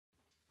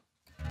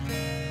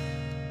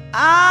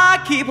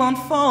I keep on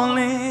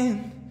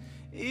falling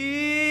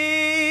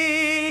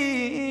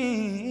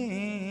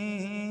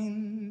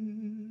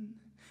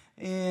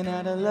in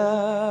out of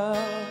love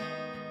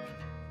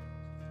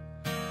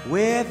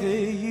with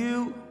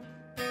you.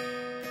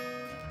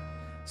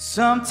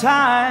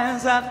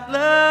 Sometimes I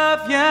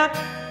love you,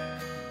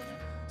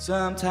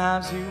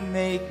 sometimes you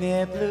make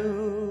me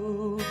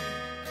blue.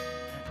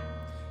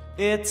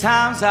 At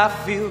times I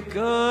feel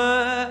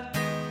good,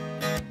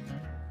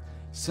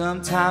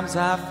 sometimes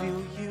I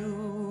feel used.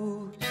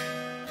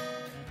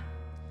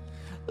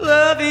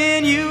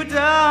 Loving you,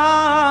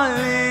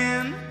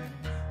 darling,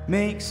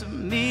 makes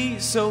me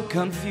so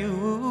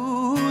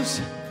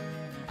confused.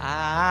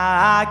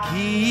 I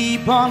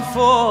keep on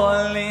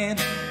falling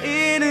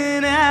in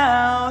and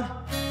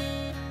out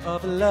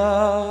of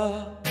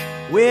love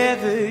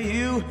with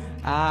you.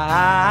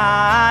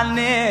 I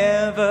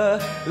never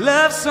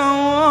loved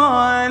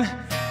someone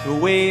the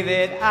way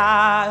that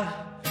I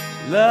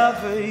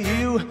love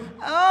you.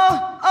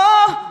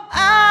 Oh,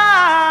 I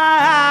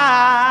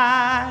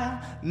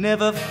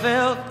never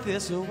felt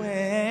this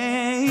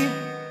way.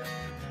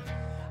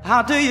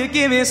 How do you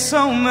give me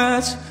so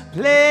much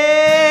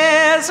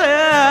pleasure,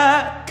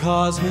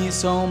 cause me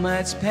so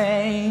much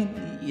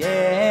pain?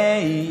 Yeah,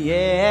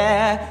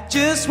 yeah.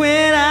 Just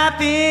when I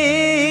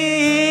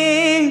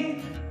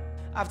think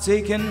I've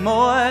taken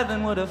more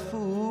than what a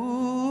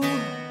fool,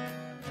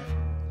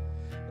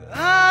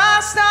 I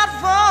start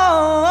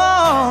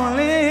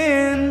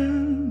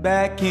falling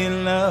back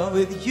in love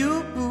with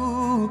you.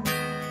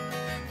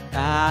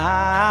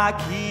 I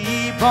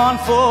keep on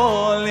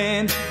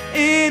falling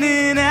in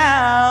and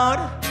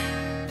out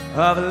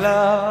of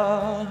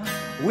love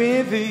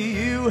with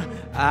you.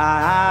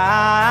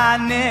 I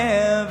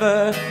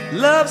never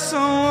loved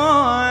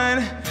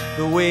someone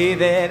the way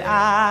that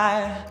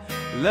I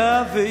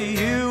love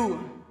you.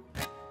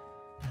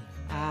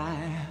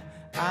 I'm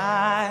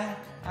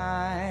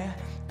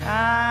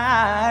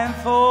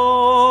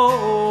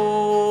falling.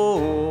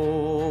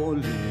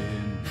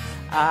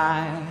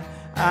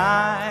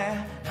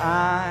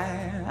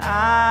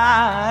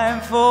 I'm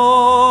falling,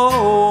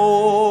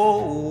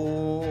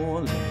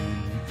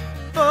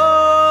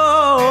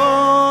 falling.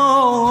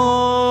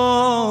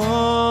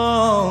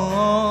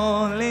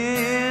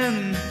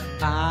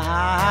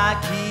 I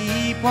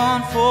keep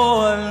on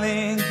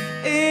falling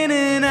in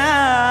and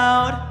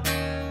out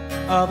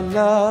of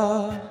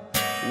love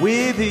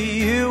with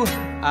you.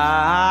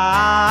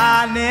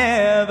 I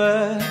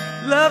never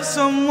loved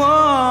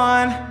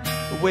someone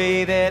the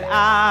way that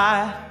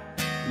I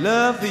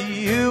love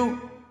you.